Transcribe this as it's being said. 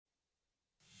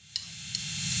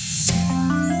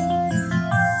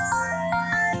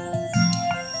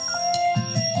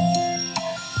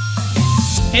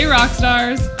Hey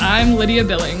Rockstars, I'm Lydia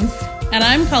Billings. And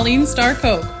I'm Colleen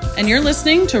Starr-Koch, and you're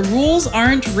listening to Rules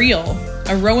Aren't Real,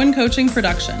 a Rowan Coaching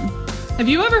production. Have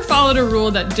you ever followed a rule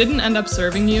that didn't end up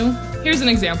serving you? Here's an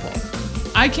example.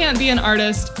 I can't be an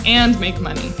artist and make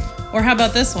money. Or how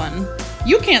about this one?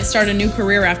 You can't start a new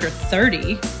career after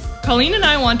 30. Colleen and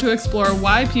I want to explore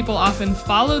why people often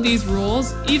follow these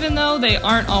rules even though they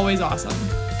aren't always awesome.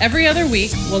 Every other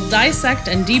week, we'll dissect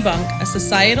and debunk a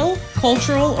societal,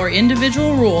 cultural, or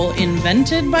individual rule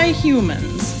invented by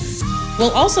humans. We'll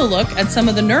also look at some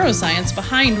of the neuroscience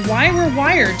behind why we're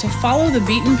wired to follow the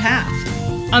beaten path.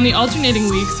 On the alternating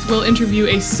weeks, we'll interview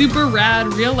a super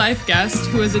rad real-life guest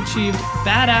who has achieved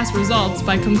badass results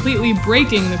by completely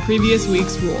breaking the previous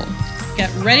week's rule.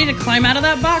 Get ready to climb out of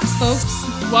that box, folks.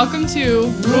 Welcome to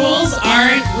Rules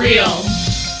Aren't Real.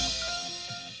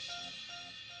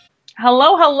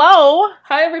 Hello.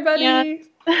 Hi, everybody.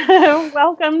 Yeah.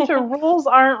 Welcome to Rules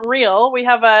Aren't Real. We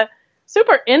have a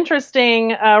super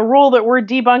interesting rule that we're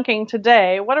debunking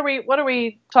today. What are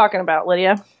we talking about,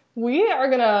 Lydia? We are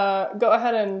going to go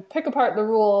ahead and pick apart the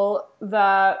rule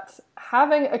that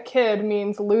having a kid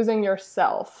means losing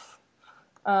yourself.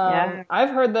 I've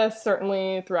heard this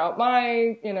certainly throughout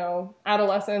my,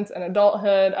 adolescence and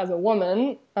adulthood as a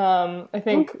woman. I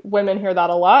think women hear that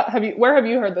a lot. Where have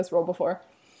you heard this rule before?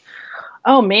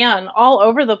 Oh man, all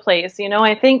over the place.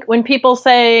 I think when people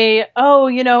say,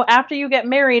 after you get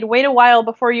married, wait a while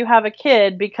before you have a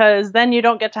kid because then you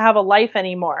don't get to have a life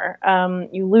anymore.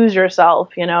 You lose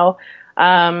yourself,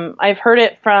 I've heard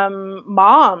it from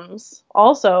moms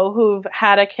also who've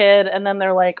had a kid and then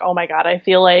they're like, oh my God, I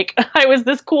feel like I was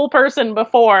this cool person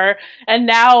before and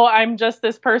now I'm just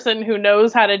this person who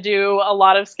knows how to do a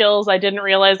lot of skills I didn't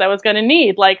realize I was going to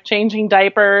need, like changing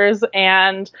diapers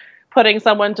and putting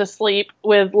someone to sleep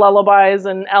with lullabies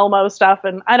and Elmo stuff.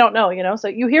 And I don't know, so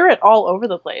you hear it all over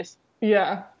the place.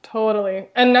 Yeah, totally.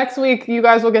 And next week, you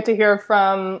guys will get to hear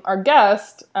from our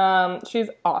guest. She's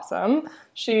awesome.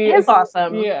 She is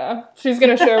awesome. Yeah. She's going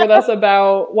to share with us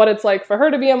about what it's like for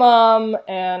her to be a mom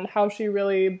and how she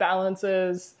really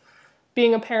balances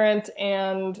being a parent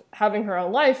and having her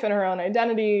own life and her own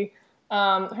identity.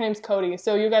 Her name's Cody.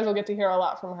 So you guys will get to hear a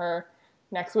lot from her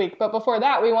next week. But before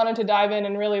that, we wanted to dive in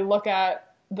and really look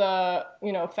at the,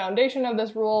 foundation of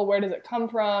this rule. Where does it come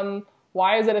from?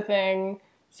 Why is it a thing?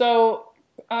 So,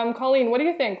 Colleen, what do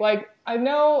you think? Like, I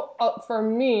know for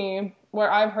me, where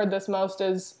I've heard this most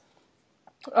is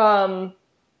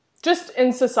just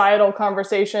in societal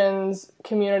conversations,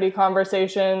 community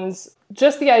conversations,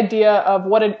 just the idea of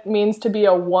what it means to be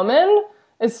a woman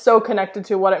is so connected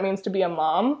to what it means to be a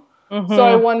mom. Mm-hmm. So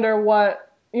I wonder what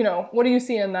do you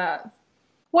see in that?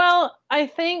 Well, I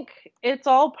think it's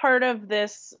all part of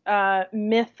this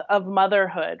myth of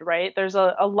motherhood, right? There's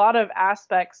a lot of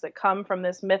aspects that come from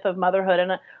this myth of motherhood,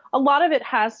 and a lot of it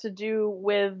has to do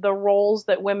with the roles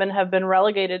that women have been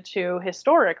relegated to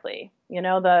historically.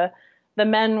 The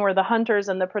men were the hunters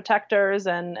and the protectors,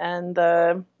 and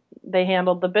they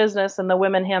handled the business, and the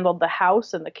women handled the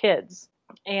house and the kids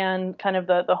and kind of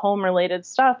the home-related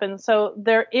stuff. And so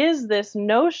there is this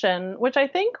notion, which I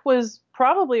think was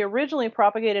probably originally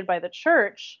propagated by the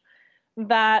church,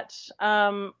 that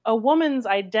a woman's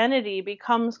identity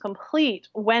becomes complete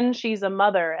when she's a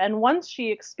mother. And once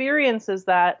she experiences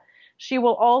that, she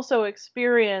will also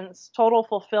experience total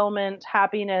fulfillment,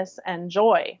 happiness, and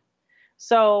joy.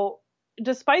 So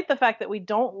despite the fact that we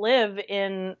don't live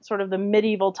in sort of the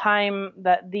medieval time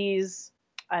that these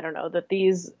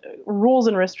rules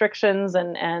and restrictions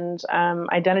and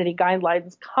identity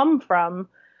guidelines come from,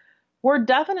 we're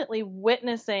definitely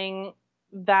witnessing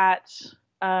that,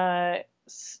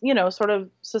 sort of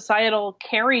societal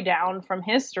carry down from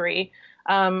history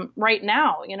right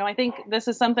now. I think this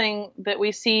is something that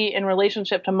we see in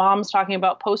relationship to moms talking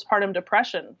about postpartum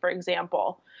depression, for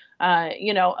example.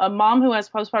 A mom who has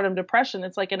postpartum depression,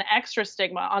 it's like an extra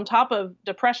stigma on top of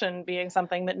depression being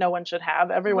something that no one should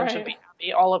have. Everyone should be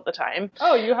happy all of the time.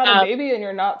 Oh, you had a baby and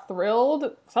you're not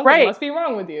thrilled? Something must be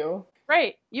wrong with you.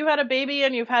 Right. You had a baby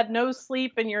and you've had no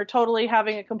sleep and you're totally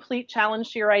having a complete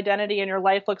challenge to your identity and your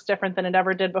life looks different than it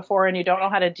ever did before and you don't know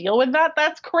how to deal with that.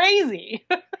 That's crazy.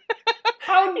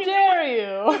 How dare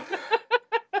you?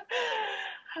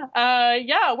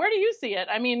 Where do you see it?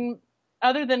 I mean,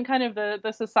 other than kind of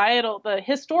the societal, the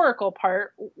historical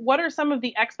part, what are some of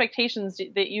the expectations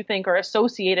that you think are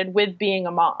associated with being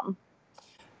a mom?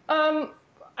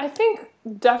 I think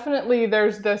definitely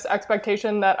there's this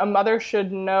expectation that a mother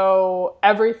should know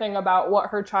everything about what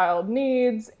her child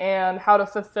needs and how to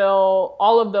fulfill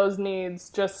all of those needs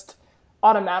just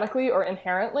automatically or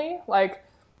inherently. Like,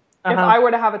 if I were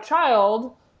to have a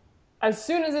child, as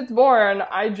soon as it's born,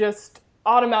 I just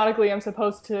automatically I'm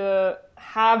supposed to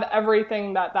have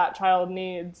everything that that child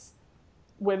needs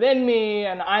within me,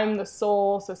 and I'm the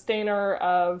sole sustainer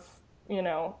of, you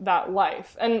know, that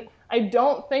life. And I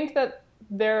don't think that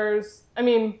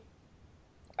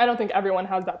I don't think everyone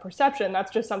has that perception.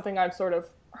 That's just something I've sort of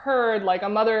heard. Like, a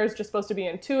mother is just supposed to be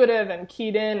intuitive and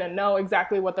keyed in and know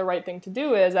exactly what the right thing to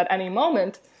do is at any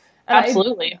moment. And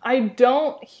Absolutely. I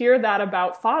don't hear that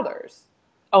about fathers.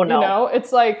 Oh, no. You know,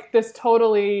 it's like this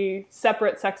totally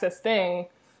separate sexist thing.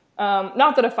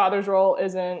 Not that a father's role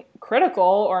isn't critical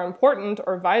or important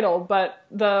or vital, but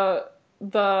the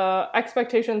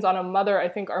expectations on a mother, I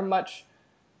think,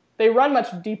 they run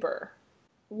much deeper.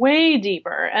 Way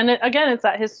deeper. And again, it's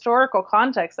that historical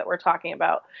context that we're talking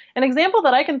about. An example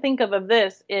that I can think of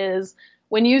this is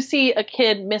when you see a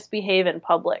kid misbehave in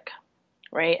public,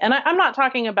 right? And I'm not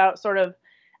talking about sort of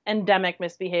endemic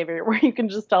misbehavior where you can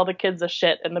just tell the kid's a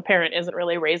shit and the parent isn't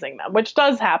really raising them, which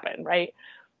does happen, right?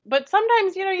 But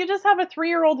sometimes, you know, you just have a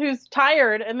 3-year-old who's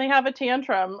tired and they have a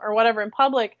tantrum or whatever in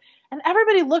public, and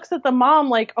everybody looks at the mom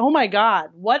like, oh my God,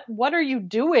 what are you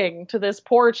doing to this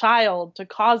poor child to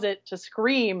cause it to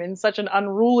scream in such an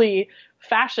unruly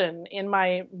fashion in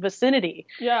my vicinity?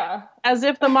 Yeah. As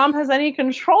if the mom has any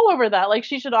control over that. Like,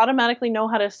 she should automatically know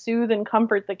how to soothe and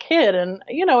comfort the kid. And,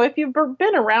 you know, if you've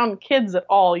been around kids at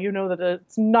all, you know that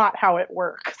it's not how it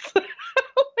works. Like,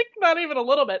 not even a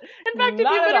little bit. In fact, if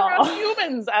you've been around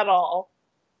humans at all,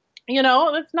 you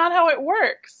know, that's not how it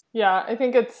works. Yeah, I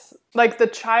think it's like the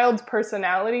child's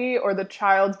personality or the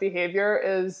child's behavior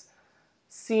is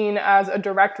seen as a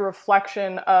direct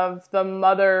reflection of the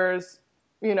mother's,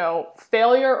 you know,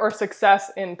 failure or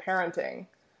success in parenting.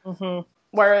 Mm-hmm.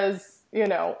 Whereas, you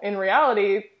know, in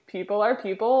reality, people are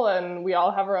people and we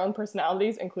all have our own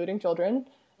personalities, including children,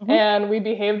 and we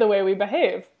behave the way we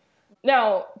behave.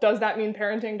 Now, does that mean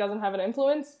parenting doesn't have an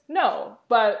influence? No,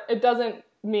 but it doesn't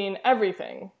mean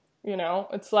everything. You know,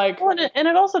 it's like... Well, and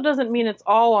it also doesn't mean it's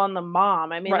all on the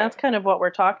mom. I mean, Right. That's kind of what we're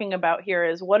talking about here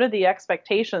is what are the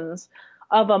expectations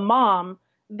of a mom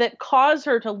that cause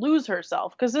her to lose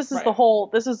herself? Because this is Right. the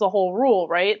whole rule,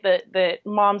 right? That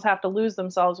moms have to lose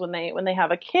themselves when they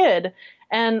have a kid.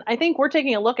 And I think we're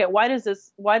taking a look at why does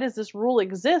this rule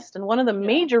exist? And one of the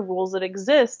major rules that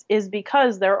exists is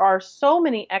because there are so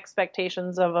many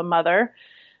expectations of a mother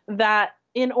that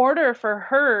in order for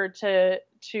her to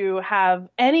have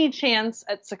any chance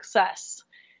at success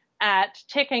at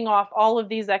ticking off all of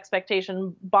these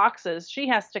expectation boxes, she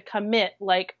has to commit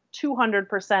like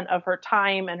 200% of her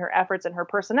time and her efforts and her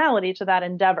personality to that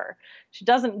endeavor. She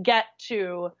doesn't get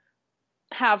to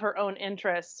have her own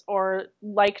interests or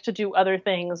like to do other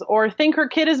things or think her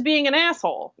kid is being an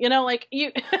asshole. You know, like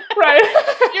Right.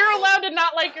 you're allowed to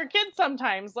not like your kid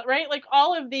sometimes, right? Like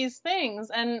all of these things.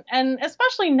 And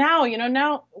especially now, you know,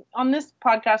 now on this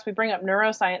podcast, we bring up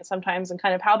neuroscience sometimes and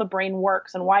kind of how the brain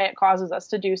works and why it causes us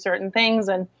to do certain things.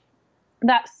 And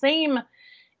that same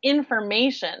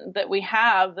information that we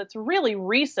have that's really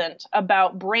recent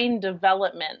about brain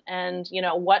development and, you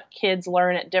know, what kids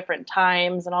learn at different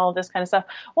times and all of this kind of stuff.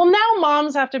 Well, now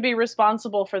moms have to be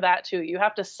responsible for that too. You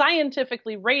have to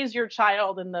scientifically raise your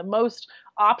child in the most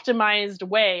optimized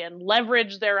way and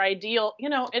leverage their ideal. You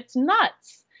know, it's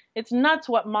nuts. It's nuts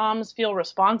what moms feel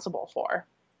responsible for.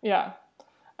 Yeah.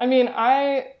 I mean,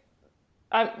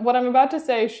 what I'm about to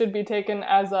say should be taken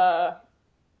as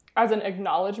an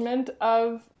acknowledgement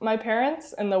of my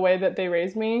parents and the way that they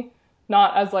raised me,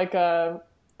 not as like a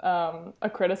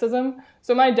criticism.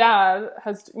 So my dad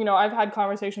has, you know, I've had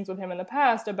conversations with him in the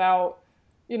past about,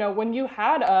 you know, when you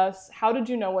had us, how did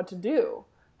you know what to do?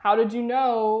 How did you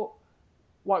know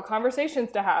what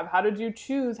conversations to have? How did you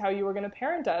choose how you were going to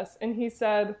parent us? And he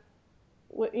said,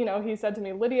 you know, he said to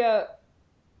me, Lydia,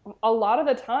 a lot of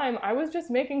the time I was just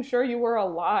making sure you were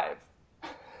alive.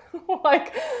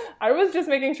 Like, I was just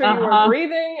making sure you were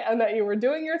breathing and that you were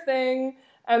doing your thing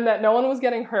and that no one was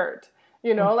getting hurt.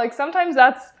 You know, like sometimes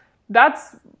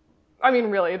that's, I mean,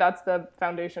 really, that's the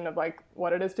foundation of like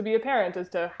what it is to be a parent, is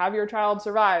to have your child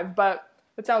survive. But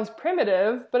it sounds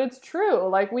primitive, but it's true.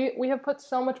 Like we have put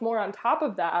so much more on top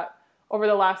of that over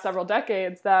the last several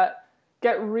decades that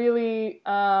get really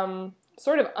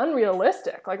sort of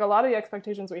unrealistic. Like a lot of the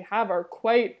expectations we have are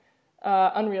quite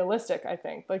unrealistic, I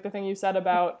think. Like the thing you said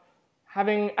about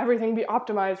having everything be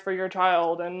optimized for your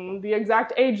child and the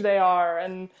exact age they are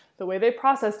and the way they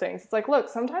process things. It's like, look,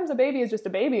 sometimes a baby is just a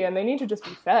baby and they need to just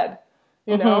be fed,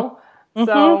 you know?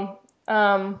 So,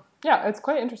 yeah, it's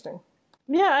quite interesting.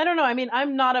 Yeah, I don't know. I mean,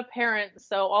 I'm not a parent,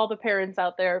 so all the parents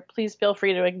out there, please feel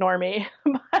free to ignore me.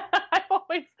 But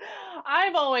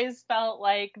I've always felt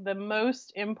like the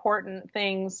most important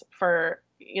things for,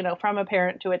 you know, from a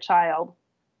parent to a child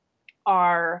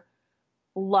are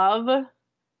love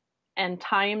and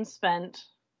time spent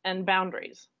and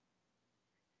boundaries.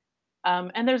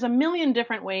 And there's a million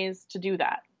different ways to do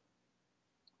that.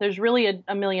 There's really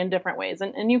a million different ways,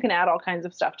 and you can add all kinds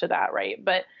of stuff to that, right?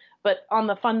 But on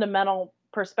the fundamental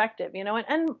perspective, and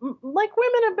like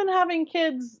women have been having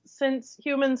kids since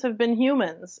humans have been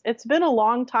humans. It's been a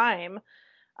long time.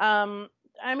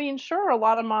 I mean, sure, a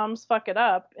lot of moms fuck it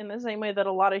up in the same way that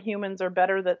a lot of humans are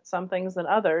better at some things than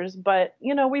others. But,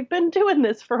 we've been doing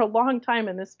this for a long time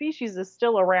and the species is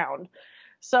still around.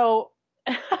 So,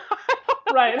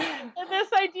 right. And this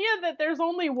idea that there's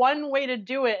only one way to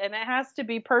do it and it has to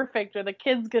be perfect or the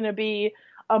kid's going to be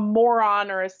a moron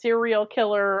or a serial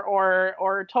killer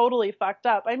or totally fucked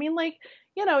up. I mean, like,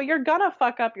 you're gonna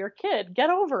fuck up your kid. Get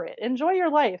over it. Enjoy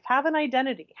your life. Have an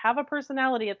identity. Have a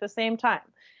personality at the same time.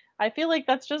 I feel like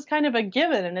that's just kind of a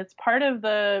given, and it's part of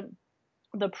the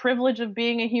privilege of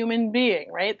being a human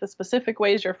being, right? The specific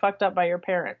ways you're fucked up by your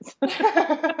parents.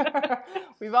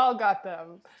 We've all got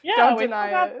them. Yeah, don't we've deny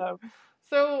all got it. them.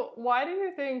 So why do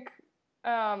you think,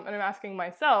 and I'm asking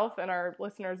myself and our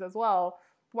listeners as well,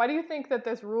 why do you think that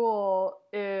this rule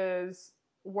is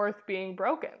worth being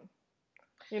broken?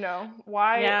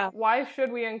 Why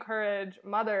should we encourage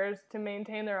mothers to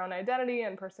maintain their own identity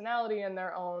and personality and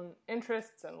their own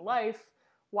interests in life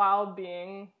while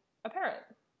being a parent?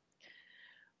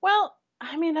 Well,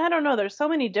 I mean, I don't know. There's so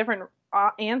many different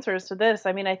answers to this.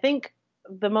 I mean, I think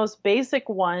the most basic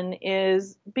one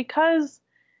is because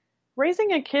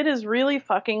raising a kid is really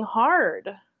fucking hard.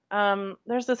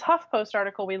 There's this HuffPost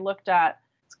article we looked at.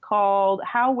 It's called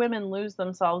How Women Lose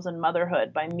Themselves in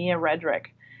Motherhood by Mia Redrick.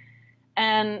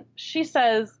 And she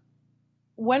says,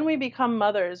 when we become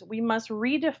mothers, we must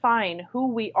redefine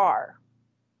who we are.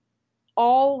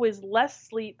 All with less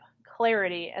sleep,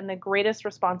 clarity, and the greatest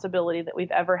responsibility that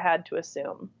we've ever had to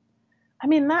assume. I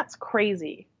mean, that's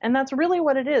crazy. And that's really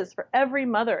what it is for every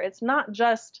mother. It's not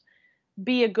just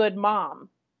be a good mom,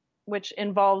 which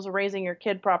involves raising your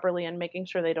kid properly and making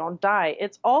sure they don't die.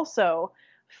 It's also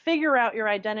figure out your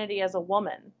identity as a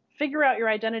woman. Figure out your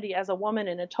identity as a woman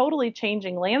in a totally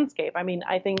changing landscape. I mean,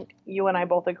 I think you and I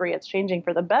both agree it's changing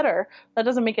for the better. That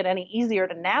doesn't make it any easier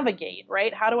to navigate,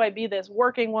 right? How do I be this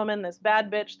working woman, this bad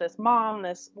bitch, this mom,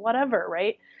 this whatever,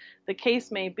 right? The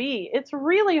case may be. It's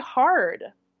really hard.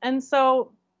 And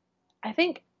so I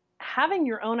think having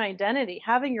your own identity,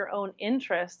 having your own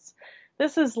interests,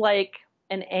 this is like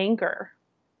an anchor.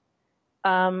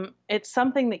 It's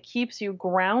something that keeps you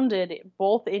grounded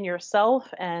both in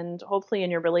yourself and hopefully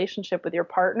in your relationship with your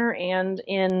partner and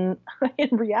in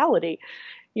reality,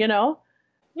 Yeah,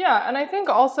 and I think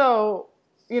also,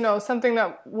 something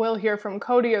that we'll hear from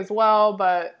Cody as well,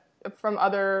 but from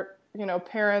other,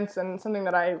 parents, and something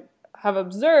that I have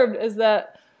observed is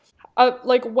that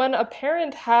like when a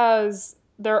parent has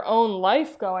their own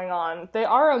life going on, they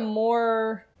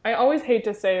are I always hate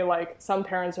to say, like, some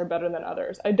parents are better than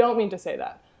others. I don't mean to say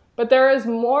that. But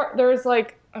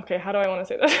okay, how do I want to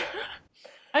say this?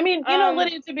 I mean,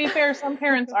 Lydia, to be fair, some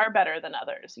parents are better than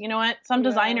others. You know what? Some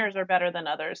designers are better than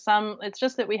others. It's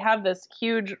just that we have this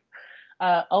huge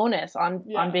onus on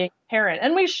being a parent.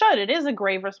 And we should. It is a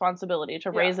grave responsibility to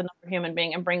raise another human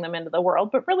being and bring them into the world.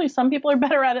 But really, some people are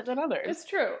better at it than others. It's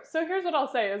true. So here's what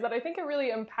I'll say is that I think it really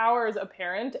empowers a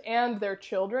parent and their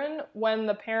children when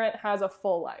the parent has a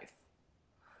full life.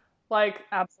 Like,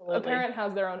 absolutely, a parent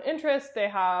has their own interests. They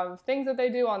have things that they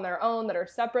do on their own that are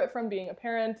separate from being a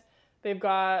parent. They've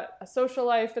got a social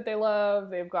life that they love.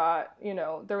 They've got,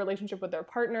 their relationship with their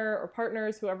partner or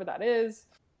partners, whoever that is.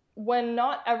 When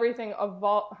not everything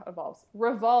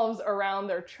revolves around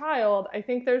their child, I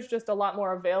think there's just a lot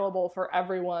more available for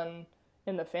everyone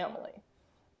in the family.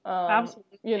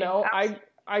 Absolutely.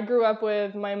 I grew up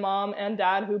with my mom and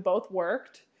dad who both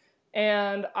worked,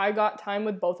 and I got time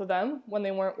with both of them when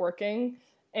they weren't working,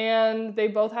 and they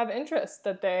both have interests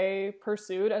that they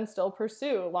pursued and still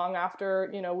pursue long after,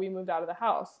 we moved out of the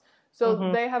house.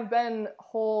 So they have been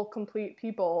whole, complete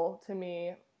people to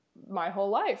me my whole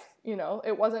life.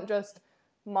 It wasn't just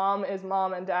mom is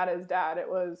mom and dad is dad. It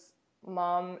was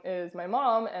mom is my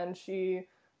mom and she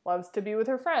loves to be with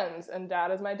her friends, and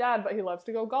dad is my dad, but he loves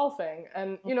to go golfing.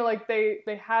 And, like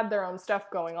they had their own stuff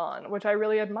going on, which I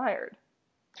really admired.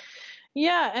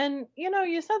 Yeah. And,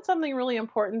 you said something really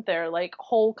important there, like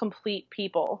whole, complete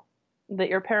people, that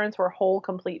your parents were whole,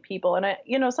 complete people.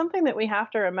 And, something that we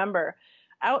have to remember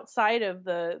outside of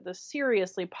the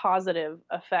seriously positive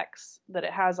effects that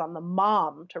it has on the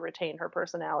mom to retain her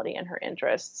personality and her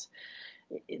interests,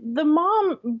 the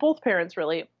mom, both parents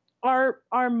really, are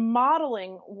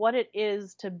modeling what it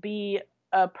is to be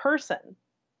a person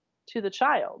to the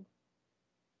child.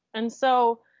 And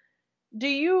so Do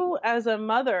you, as a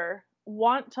mother,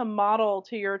 want to model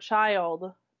to your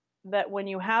child that when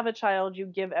you have a child, you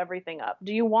give everything up?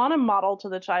 Do you want to model to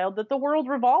the child that the world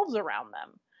revolves around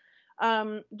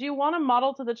them? Do you want to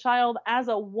model to the child as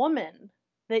a woman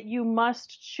that you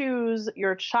must choose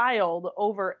your child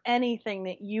over anything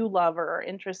that you love or are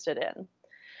interested in?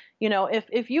 You know,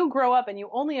 if you grow up and you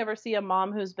only ever see a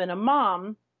mom who's been a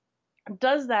mom,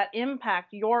 does that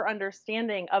impact your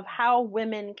understanding of how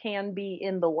women can be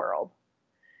in the world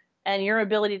and your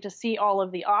ability to see all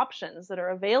of the options that are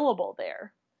available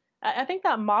there? I think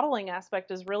that modeling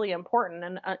aspect is really important,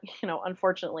 and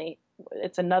unfortunately,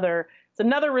 it's another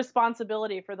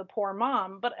responsibility for the poor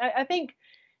mom. But I think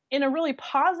in a really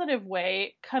positive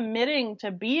way, committing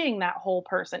to being that whole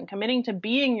person, committing to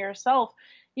being yourself,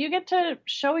 you get to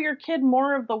show your kid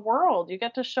more of the world. You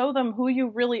get to show them who you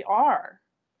really are.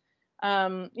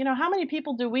 How many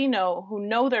people do we know who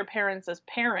know their parents as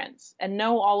parents and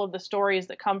know all of the stories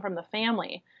that come from the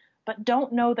family, but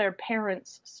don't know their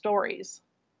parents' stories?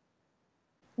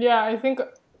 Yeah, I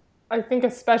think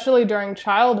especially during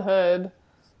childhood,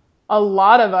 a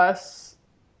lot of us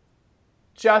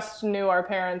just knew our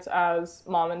parents as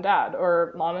mom and dad,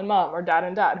 or mom and mom, or dad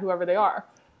and dad, whoever they are,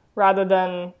 rather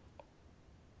than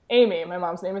Amy. My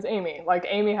mom's name is Amy. Like,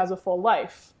 Amy has a full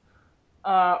life.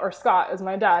 Or Scott is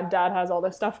my dad. Dad has all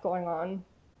this stuff going on.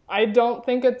 I don't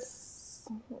think it's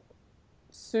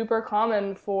super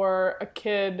common for a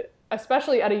kid,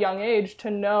 especially at a young age, to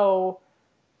know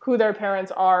who their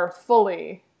parents are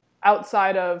fully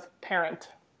outside of parent.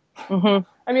 Mm-hmm.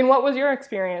 I mean, what was your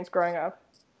experience growing up?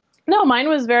 No, mine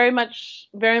was very much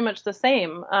the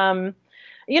same. I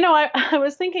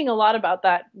was thinking a lot about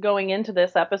that going into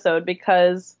this episode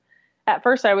because at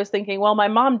first I was thinking, well, my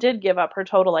mom did give up her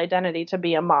total identity to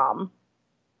be a mom.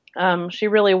 She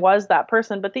really was that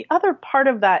person. But the other part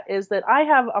of that is that I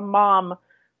have a mom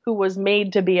who was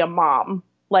made to be a mom.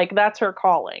 Like, that's her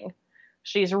calling.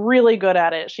 She's really good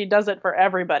at it. She does it for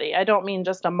everybody. I don't mean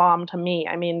just a mom to me.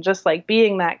 I mean, just like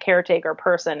being that caretaker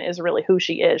person is really who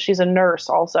she is. She's a nurse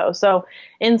also. So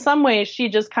in some ways, she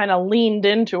just kind of leaned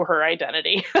into her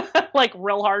identity, like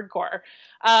real hardcore.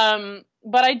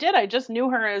 But I just knew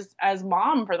her as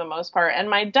mom for the most part. And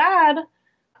my dad,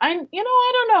 I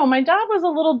don't know. My dad was a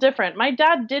little different. My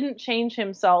dad didn't change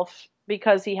himself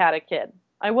because he had a kid.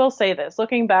 I will say this,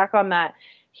 looking back on that,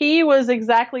 he was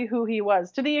exactly who he was,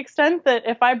 to the extent that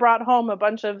if I brought home a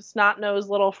bunch of snot-nosed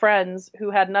little friends who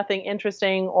had nothing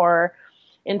interesting or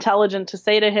intelligent to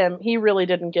say to him, he really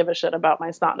didn't give a shit about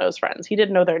my snot-nosed friends. He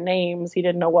didn't know their names. He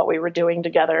didn't know what we were doing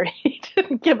together. He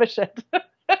didn't give a shit.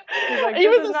 He's like,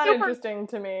 this is not interesting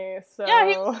to me. So yeah,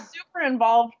 he was a super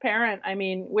involved parent. I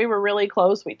mean, we were really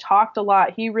close. We talked a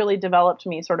lot. He really developed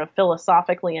me sort of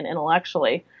philosophically and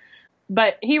intellectually.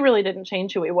 But he really didn't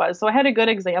change who he was. So I had a good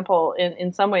example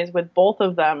in some ways with both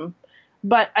of them.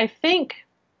 But I think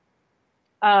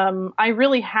I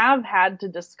really have had to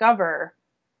discover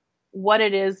what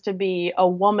it is to be a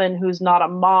woman who's not a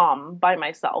mom by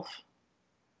myself.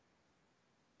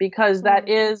 Because that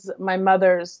is my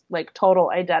mother's like total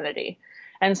identity.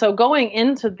 And so going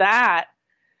into that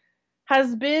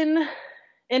has been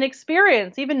an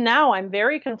experience. Even now, I'm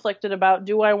very conflicted about,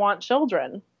 do I want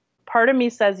children? Part of me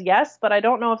says yes, but I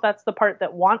don't know if that's the part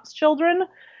that wants children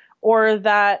or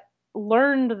that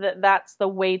learned that that's the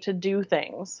way to do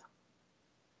things.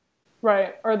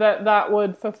 Right. Or that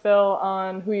would fulfill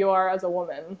on who you are as a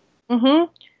woman. Mm-hmm.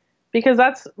 Because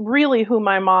that's really who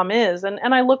my mom is. And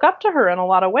I look up to her in a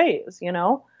lot of ways, you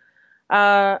know.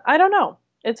 I don't know.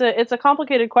 It's a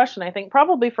complicated question, I think,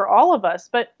 probably for all of us.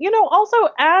 But, you know, also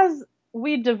as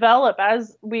we develop,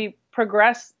 as we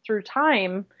progress through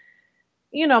time,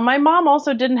 you know, my mom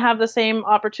also didn't have the same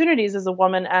opportunities as a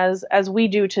woman as we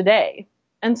do today.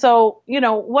 And so, you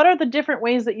know, what are the different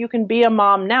ways that you can be a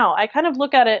mom now? I kind of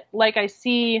look at it like I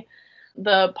see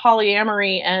the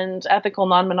polyamory and ethical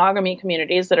non-monogamy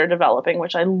communities that are developing,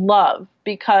 which I love,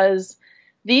 because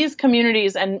these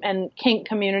communities and kink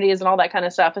communities and all that kind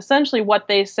of stuff, essentially what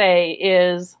they say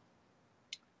is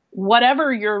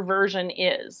whatever your version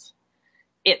is,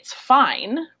 it's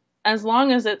fine as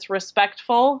long as it's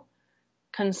respectful,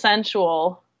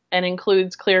 consensual, and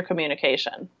includes clear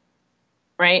communication,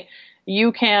 right?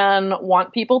 You can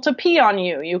want people to pee on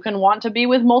you. You can want to be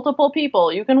with multiple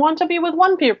people. You can want to be with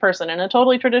one person in a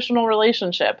totally traditional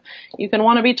relationship. You can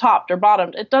want to be topped or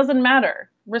bottomed. It doesn't matter.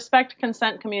 Respect,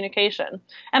 consent, communication.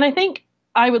 And I think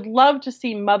I would love to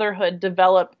see motherhood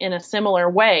develop in a similar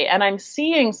way. And I'm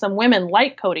seeing some women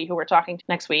like Cody, who we're talking to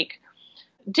next week,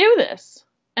 do this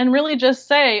and really just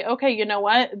say, okay, you know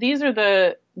what? These are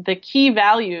the the key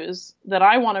values that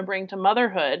I want to bring to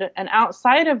motherhood. And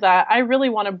outside of that, I really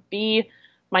want to be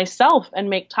myself and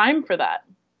make time for that,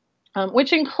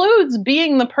 which includes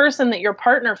being the person that your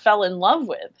partner fell in love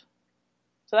with.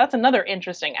 So that's another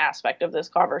interesting aspect of this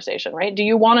conversation, right? Do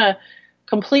you want to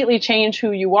completely change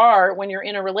who you are when you're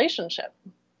in a relationship?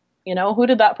 You know, who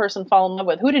did that person fall in love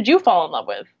with? Who did you fall in love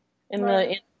with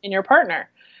in your partner?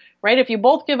 Right? If you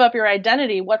both give up your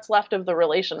identity, what's left of the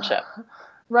relationship?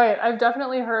 Right. I've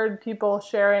definitely heard people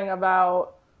sharing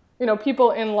about,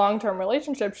 people in long-term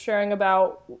relationships sharing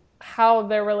about how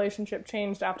their relationship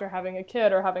changed after having a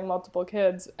kid or having multiple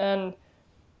kids. And,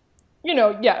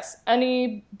 yes,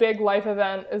 any big life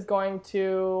event is going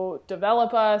to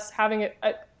develop us. Having it,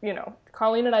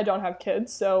 Colleen and I don't have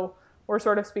kids, so we're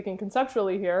sort of speaking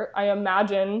conceptually here. I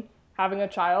imagine having a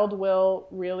child will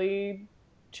really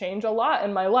change a lot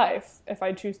in my life if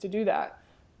I choose to do that.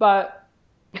 But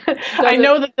I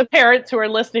know that the parents who are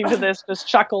listening to this just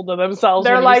chuckle to themselves.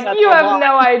 They're like, you have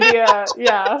no idea.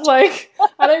 Yeah, and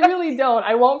I really don't.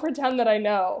 I won't pretend that I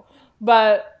know.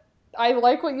 But I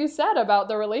like what you said about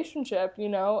the relationship,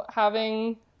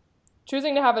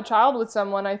 choosing to have a child with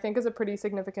someone, I think, is a pretty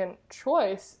significant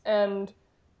choice. And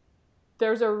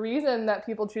there's a reason that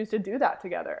people choose to do that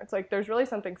together. It's like there's really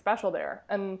something special there.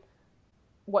 And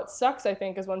what sucks, I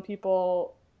think, is when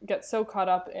people get so caught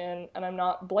up in, and I'm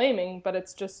not blaming, but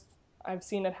it's just, I've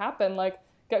seen it happen,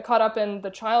 get caught up in the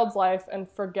child's life and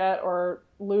forget or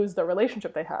lose the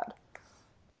relationship they had.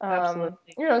 Absolutely.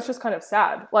 It's just kind of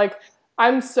sad.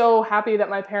 I'm so happy that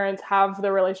my parents have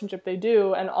the relationship they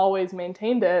do and always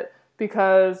maintained it,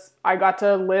 because I got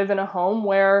to live in a home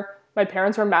where my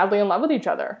parents were madly in love with each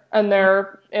other, and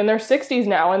they're in their 60s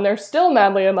now and they're still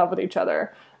madly in love with each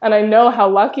other. And I know how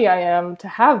lucky I am to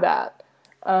have that.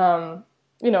 And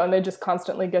they just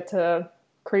constantly get to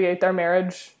create their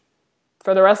marriage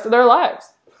for the rest of their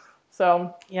lives.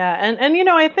 So, yeah. And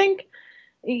I think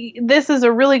this is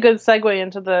a really good segue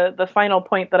into the final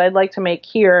point that I'd like to make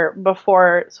here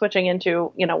before switching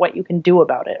into, what you can do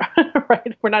about it,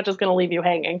 right? We're not just going to leave you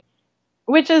hanging,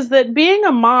 which is that being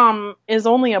a mom is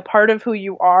only a part of who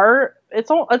you are. It's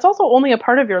also only a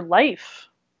part of your life.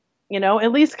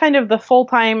 At least kind of the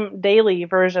full-time daily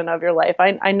version of your life.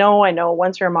 I know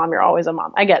once you're a mom, you're always a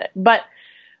mom. I get it. But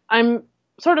I'm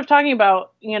sort of talking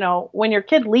about, when your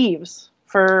kid leaves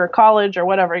for college or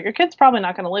whatever, your kid's probably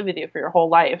not going to live with you for your whole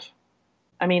life.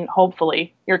 I mean,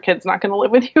 hopefully your kid's not going to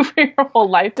live with you for your whole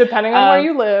life. Depending on where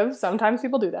you live. Sometimes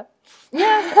people do that.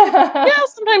 Yeah. Yeah,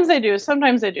 sometimes they do.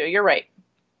 Sometimes they do. You're right.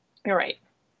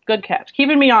 Good catch.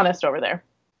 Keeping me honest over there.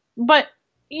 But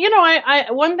I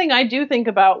one thing I do think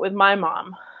about with my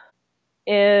mom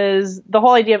is the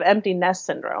whole idea of empty nest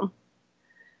syndrome,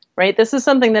 right? This is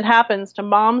something that happens to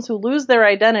moms who lose their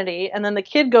identity, and then the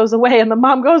kid goes away and the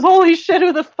mom goes, holy shit,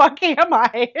 who the fuck am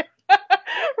I?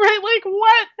 Right?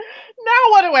 What? Now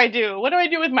what do I do? What do I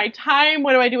do with my time?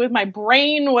 What do I do with my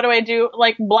brain? What do I do?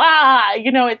 Blah,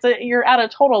 you're at a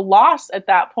total loss at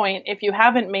that point if you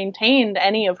haven't maintained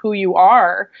any of who you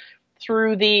are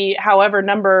through the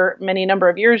many number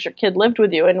of years your kid lived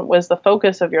with you and was the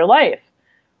focus of your life.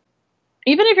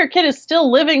 Even if your kid is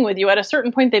still living with you, at a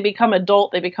certain point they become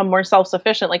adult, they become more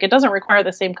self-sufficient. It doesn't require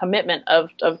the same commitment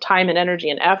of time and energy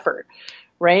and effort,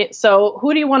 right? So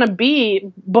who do you want to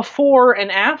be before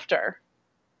and after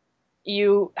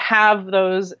you have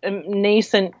those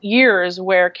nascent years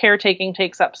where caretaking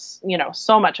takes up,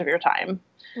 so much of your time?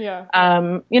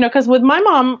 Yeah. Because with my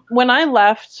mom, when I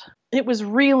left, it was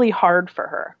really hard for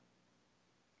her.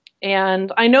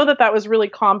 And I know that was really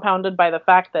compounded by the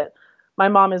fact that my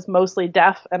mom is mostly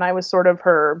deaf and I was sort of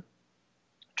her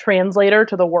translator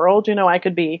to the world. I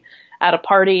could be at a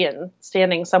party and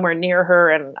standing somewhere near her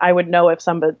and I would know if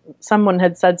someone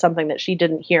had said something that she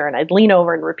didn't hear, and I'd lean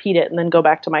over and repeat it and then go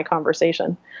back to my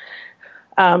conversation.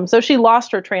 So she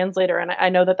lost her translator, and I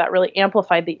know that really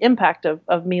amplified the impact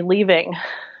of me leaving.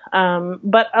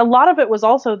 But a lot of it was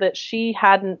also that she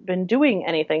hadn't been doing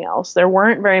anything else. There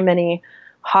weren't very many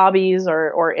hobbies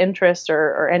or interests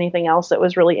or anything else that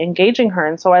was really engaging her.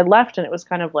 And so I left, and it was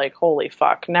kind of like, holy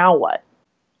fuck, now what?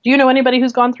 Do you know anybody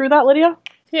who's gone through that, Lydia?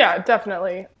 Yeah,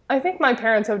 definitely. I think my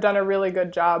parents have done a really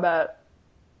good job at,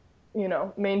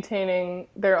 maintaining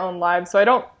their own lives.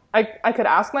 So I could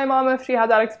ask my mom if she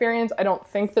had that experience. I don't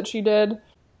think that she did,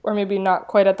 or maybe not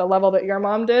quite at the level that your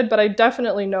mom did, but I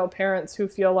definitely know parents who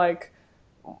feel like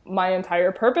my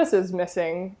entire purpose is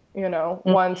missing,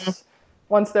 mm-hmm.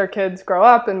 once their kids grow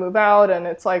up and move out, and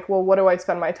it's like, well, what do I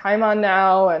spend my time on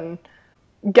now? And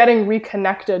getting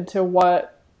reconnected to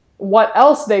what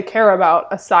else they care about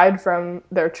aside from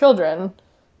their children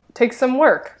takes some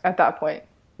work at that point,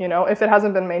 if it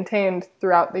hasn't been maintained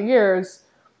throughout the years,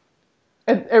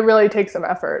 it really takes some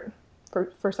effort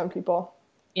for some people.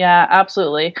 Yeah,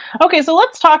 absolutely. Okay, so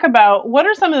let's talk about what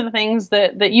are some of the things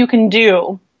that you can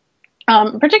do,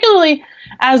 particularly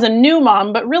as a new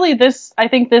mom, but really I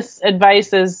think this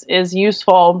advice is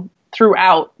useful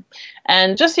throughout.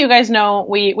 And just so you guys know,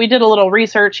 we did a little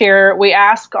research here. We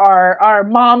asked our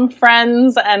mom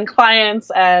friends and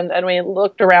clients, and we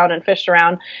looked around and fished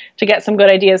around to get some good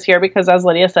ideas here, because as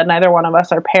Lydia said, neither one of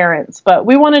us are parents. But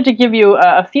we wanted to give you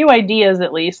a few ideas,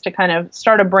 at least, to kind of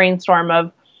start a brainstorm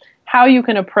of how you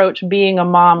can approach being a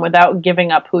mom without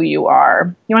giving up who you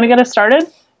are. You want to get us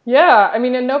started? Yeah, I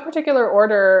mean, in no particular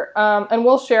order, and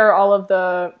we'll share all of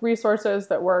the resources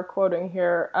that we're quoting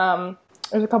here.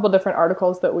 There's a couple different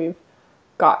articles that we've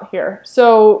got here.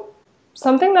 So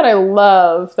something that I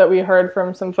love that we heard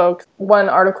from some folks, one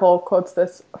article quotes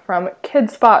this from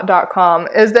kidspot.com,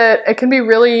 is that it can be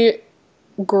really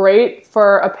great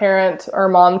for a parent or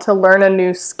mom to learn a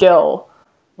new skill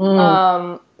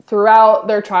throughout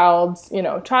their child's,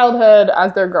 childhood,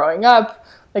 as they're growing up,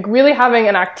 like really having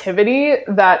an activity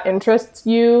that interests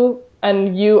you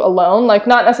and you alone, like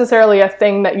not necessarily a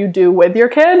thing that you do with your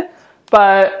kid,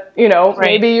 but, right.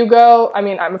 Maybe you go,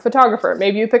 I'm a photographer,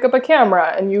 maybe you pick up a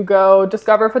camera and you go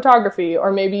discover photography,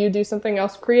 or maybe you do something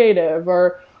else creative,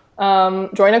 or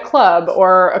join a club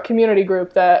or a community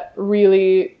group that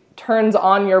really turns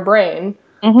on your brain.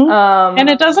 Mm-hmm. And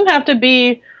it doesn't have to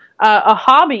be a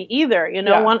hobby either.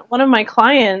 Yeah. One of my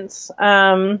clients,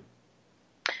 I'm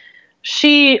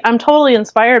totally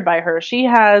inspired by her. She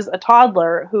has a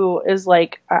toddler who is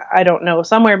like, I don't know,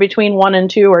 somewhere between 1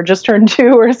 and 2 or just turned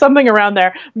 2 or something around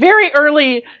there. Very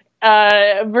early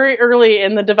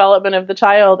in the development of the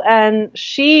child. And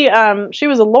she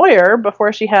was a lawyer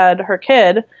before she had her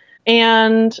kid,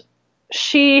 and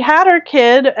she had her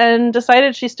kid and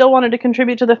decided she still wanted to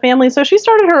contribute to the family. So she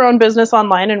started her own business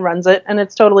online and runs it, and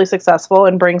it's totally successful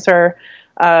and brings her,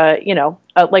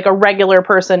 like a regular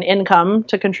person income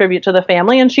to contribute to the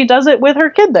family. And she does it with her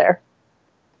kid there.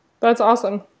 That's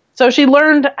awesome. So she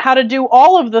learned how to do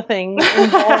all of the things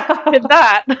involved with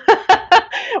that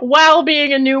while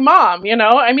being a new mom,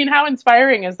 how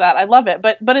inspiring is that? I love it.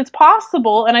 But it's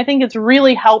possible. And I think it's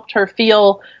really helped her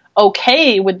feel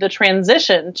okay with the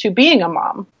transition to being a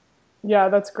mom. Yeah,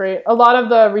 that's great. A lot of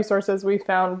the resources we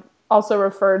found also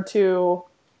referred to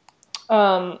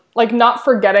like not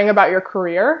forgetting about your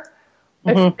career.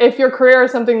 Mm-hmm. If your career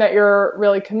is something that you're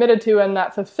really committed to and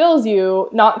that fulfills you,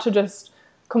 not to just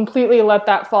completely let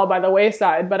that fall by the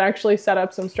wayside, but actually set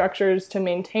up some structures to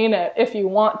maintain it if you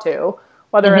want to,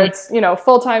 whether mm-hmm. it's,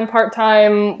 full-time,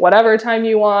 part-time, whatever time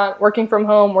you want, working from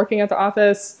home, working at the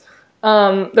office.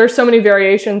 There's so many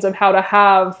variations of how to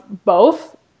have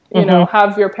both, mm-hmm.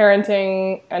 Have your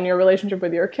parenting and your relationship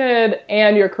with your kid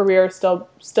and your career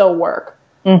still work.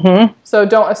 Mm-hmm. So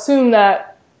don't assume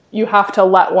that you have to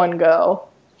let one go.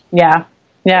 Yeah,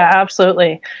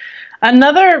 absolutely.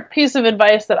 Another piece of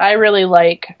advice that I really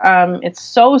like, it's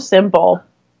so simple,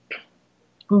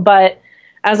 but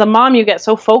as a mom, you get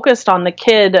so focused on the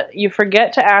kid, you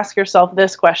forget to ask yourself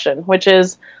this question, which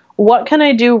is, what can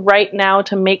I do right now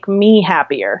to make me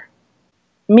happier?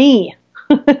 Me.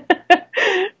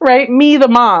 Right? Me, the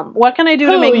mom. What can I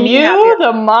do to make me happier? You,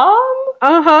 the mom?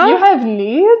 Uh-huh. You have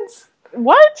needs?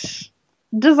 What?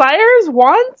 Desires?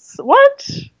 Wants? What?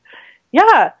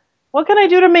 Yeah. What can I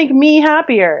do to make me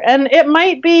happier? And it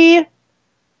might be,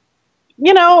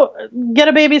 get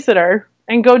a babysitter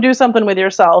and go do something with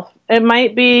yourself. It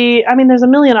might be, there's a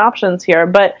million options here,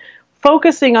 but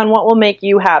focusing on what will make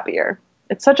you happier.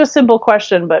 It's such a simple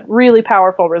question, but really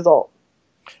powerful result.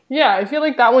 Yeah, I feel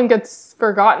like that one gets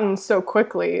forgotten so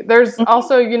quickly. There's mm-hmm.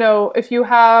 also, if you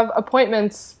have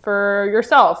appointments for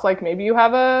yourself, like maybe you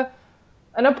have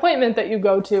an appointment that you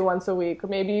go to once a week, or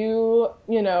maybe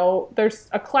there's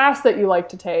a class that you like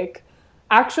to take,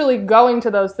 actually going to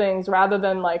those things rather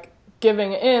than like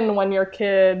giving in when your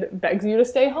kid begs you to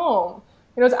stay home.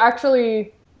 It's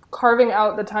actually carving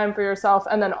out the time for yourself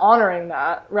and then honoring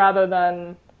that rather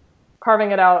than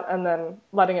carving it out and then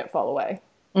letting it fall away.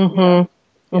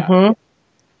 Mm-hmm. Yeah.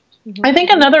 Mm-hmm. I think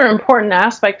another important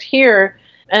aspect here,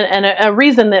 and a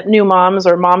reason that new moms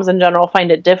or moms in general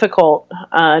find it difficult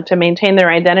to maintain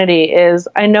their identity, is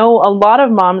I know a lot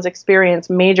of moms experience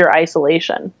major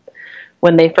isolation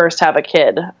when they first have a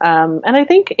kid. And I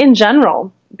think in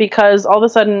general, because all of a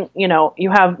sudden,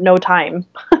 you have no time,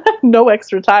 no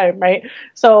extra time, right?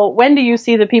 So when do you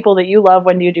see the people that you love?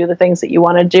 When do you do the things that you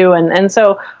want to do? And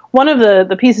so one of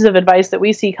the pieces of advice that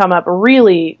we see come up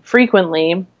really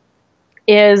frequently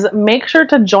is make sure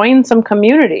to join some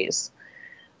communities.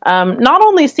 not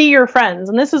only see your friends,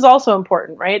 and this is also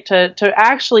important, right? To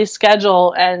actually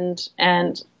schedule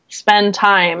and spend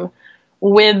time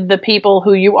with the people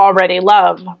who you already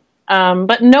love.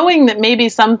 But knowing that maybe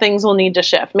some things will need to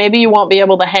shift. Maybe you won't be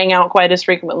able to hang out quite as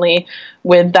frequently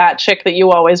with that chick that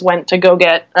you always went to go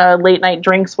get late night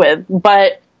drinks with.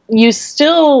 But you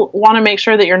still want to make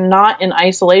sure that you're not in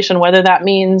isolation, whether that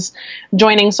means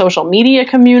joining social media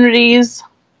communities,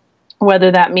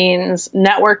 whether that means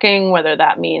networking, whether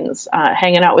that means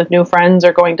hanging out with new friends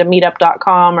or going to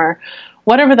meetup.com or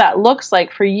whatever that looks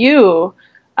like for you,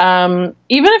 even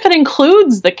if it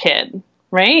includes the kid,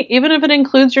 right? Even if it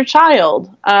includes your child,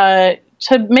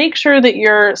 to make sure that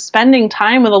you're spending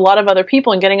time with a lot of other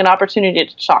people and getting an opportunity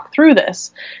to talk through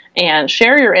this and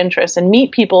share your interests and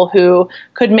meet people who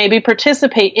could maybe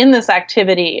participate in this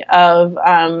activity of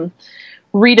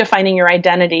redefining your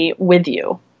identity with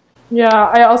you. Yeah,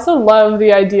 I also love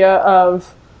the idea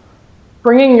of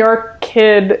bringing your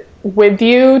kid with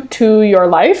you to your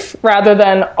life rather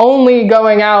than only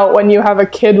going out when you have a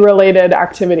kid-related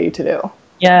activity to do.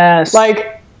 Yes.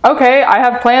 Like, okay, I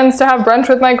have plans to have brunch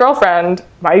with my girlfriend.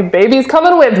 My baby's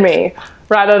coming with me.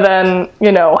 Rather than,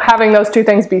 having those two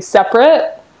things be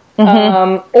separate.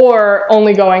 Or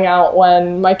only going out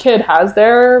when my kid has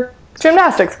their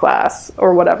gymnastics class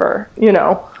or whatever,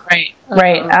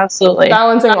 Right, absolutely.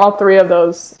 Balancing all three of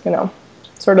those,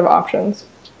 sort of options.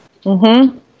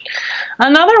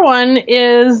 Another one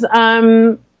is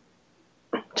to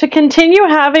continue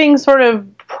having sort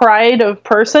of pride of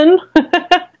person.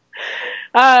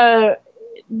 Not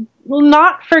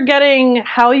forgetting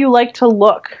how you like to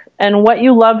look and what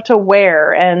you love to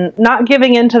wear, and not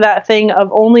giving into that thing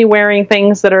of only wearing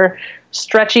things that are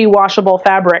stretchy, washable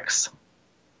fabrics.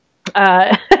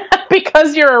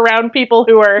 Because you're around people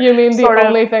who are... You mean the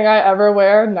only thing I ever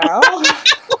wear now?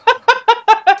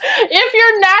 If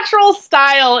your natural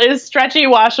style is stretchy,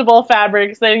 washable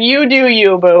fabrics, then you do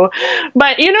you, boo.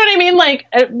 But you know what I mean? Like,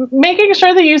 making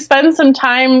sure that you spend some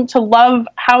time to love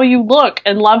how you look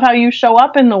and love how you show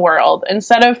up in the world,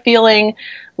 instead of feeling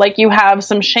like you have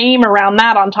some shame around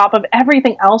that on top of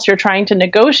everything else you're trying to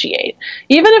negotiate.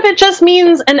 Even if it just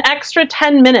means an extra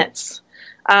 10 minutes.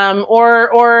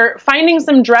 Or finding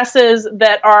some dresses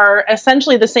that are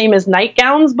essentially the same as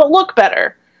nightgowns, but look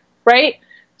better, right?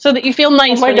 So that you feel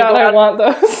nice. Oh my God, I want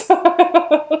those.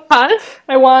 Huh?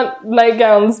 I want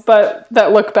nightgowns, but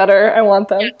that look better. I want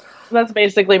them. That's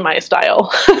basically my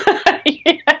style.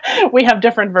 We have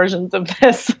different versions of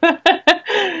this. But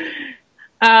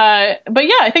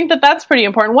yeah, I think that's pretty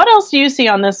important. What else do you see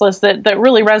on this list that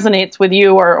really resonates with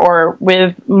you or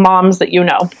with moms that you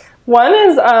know? One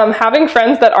is having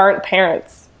friends that aren't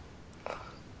parents.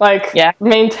 Like,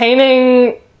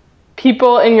 maintaining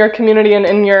people in your community and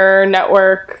in your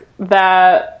network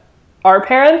that are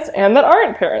parents and that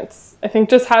aren't parents. I think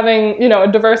just having,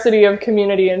 a diversity of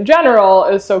community in general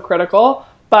is so critical,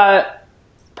 but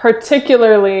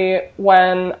particularly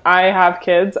when I have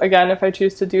kids, again, if I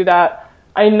choose to do that,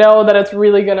 I know that it's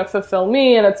really going to fulfill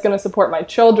me and it's going to support my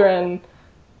children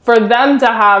for them to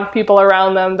have people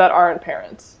around them that aren't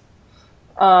parents.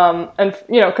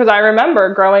 Because I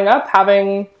remember growing up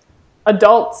having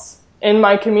adults in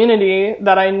my community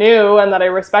that I knew and that I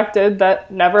respected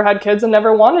that never had kids and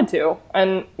never wanted to.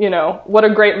 And, what a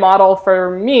great model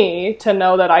for me to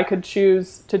know that I could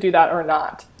choose to do that or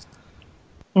not.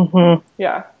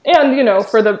 Yeah. And,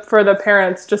 for the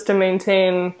parents, just to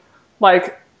maintain,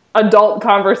 like, adult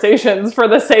conversations for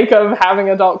the sake of having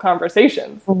adult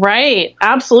conversations. Right.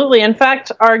 Absolutely. In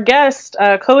fact, our guest,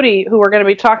 Cody, who we're going to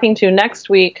be talking to next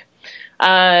week,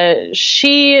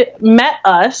 she met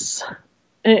us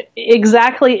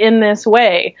exactly in this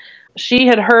way. She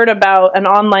had heard about an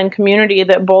online community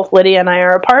that both Lydia and I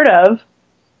are a part of.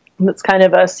 It's kind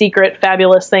of a secret,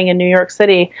 fabulous thing in New York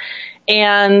City.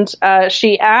 And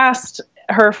she asked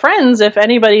her friends if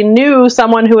anybody knew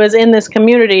someone who was in this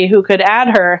community who could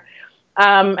add her.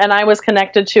 And I was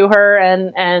connected to her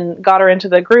and got her into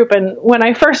the group. And when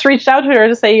I first reached out to her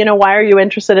to say, why are you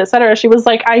interested, et cetera, she was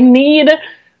like, I need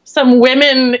some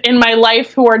women in my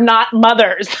life who are not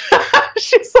mothers.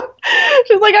 She's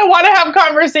like, I want to have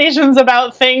conversations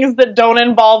about things that don't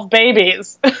involve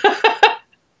babies.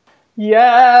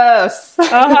 Yes.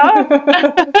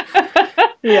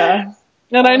 Yeah.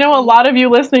 And I know a lot of you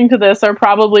listening to this are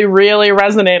probably really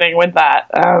resonating with that.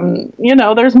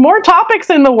 There's more topics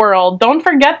in the world. Don't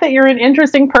forget that you're an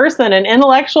interesting person, an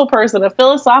intellectual person, a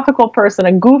philosophical person,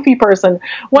 a goofy person.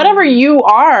 Whatever you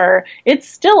are, it's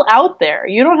still out there.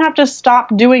 You don't have to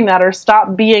stop doing that or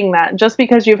stop being that just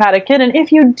because you've had a kid. And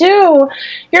if you do,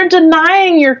 you're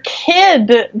denying your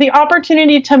kid the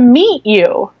opportunity to meet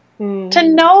you, to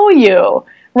know you.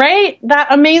 right?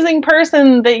 That amazing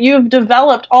person that you've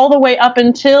developed all the way up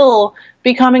until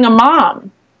becoming a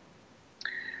mom.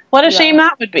 What a shame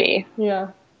that would be. Yeah,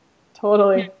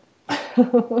 totally.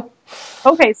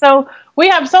 Okay, so we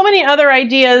have so many other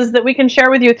ideas that we can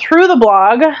share with you through the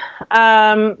blog.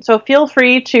 So feel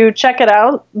free to check it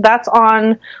out. That's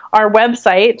on our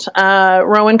website,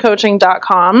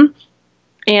 rowancoaching.com.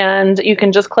 And you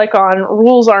can just click on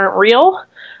Rules Aren't Real,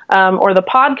 or the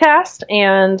podcast,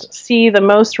 and see the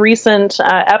most recent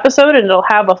episode, and it'll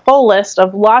have a full list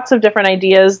of lots of different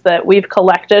ideas that we've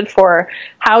collected for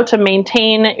how to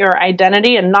maintain your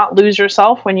identity and not lose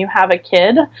yourself when you have a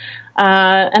kid.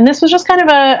 And this was just kind of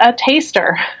a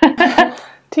taster.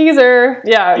 Teaser.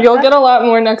 Yeah, you'll get a lot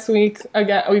more next week.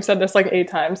 Again, we've said this like 8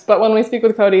 times, but when we speak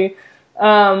with Cody,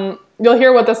 you'll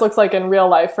hear what this looks like in real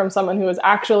life from someone who is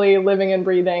actually living and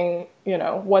breathing,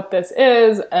 what this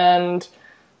is. And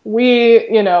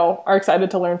we, are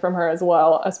excited to learn from her as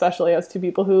well, especially as 2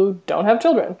 people who don't have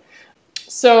children.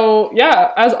 So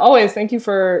yeah, as always, thank you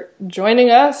for joining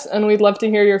us, and we'd love to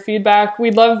hear your feedback.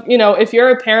 We'd love, if you're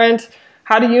a parent,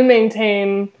 how do you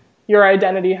maintain your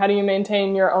identity? How do you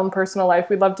maintain your own personal life?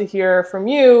 We'd love to hear from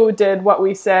you. Did what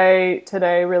we say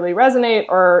today really resonate,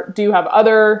 or do you have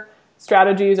other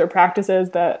strategies or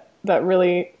practices that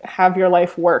really have your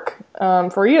life work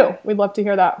for you? We'd love to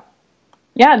hear that.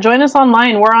 Yeah, join us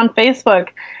online. We're on Facebook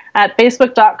at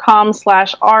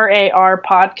facebook.com/RAR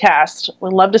podcast.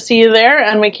 We'd love to see you there,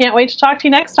 and we can't wait to talk to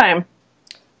you next time.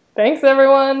 Thanks,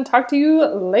 everyone. Talk to you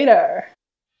later.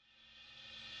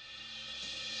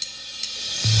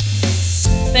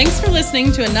 Thanks for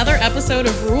listening to another episode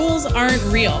of Rules Aren't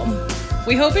Real.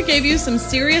 We hope it gave you some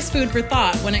serious food for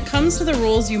thought when it comes to the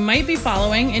rules you might be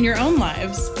following in your own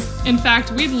lives. In fact,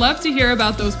 we'd love to hear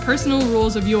about those personal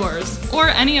rules of yours, or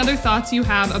any other thoughts you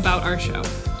have about our show.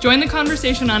 Join the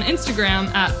conversation on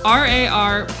Instagram at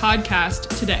RAR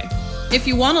Podcast today. If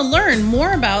you want to learn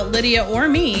more about Lydia or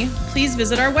me, please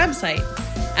visit our website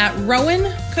at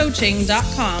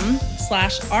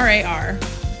rowancoaching.com/RAR.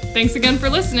 Thanks again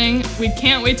for listening. We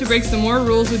can't wait to break some more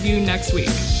rules with you next week.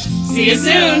 See you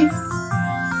soon!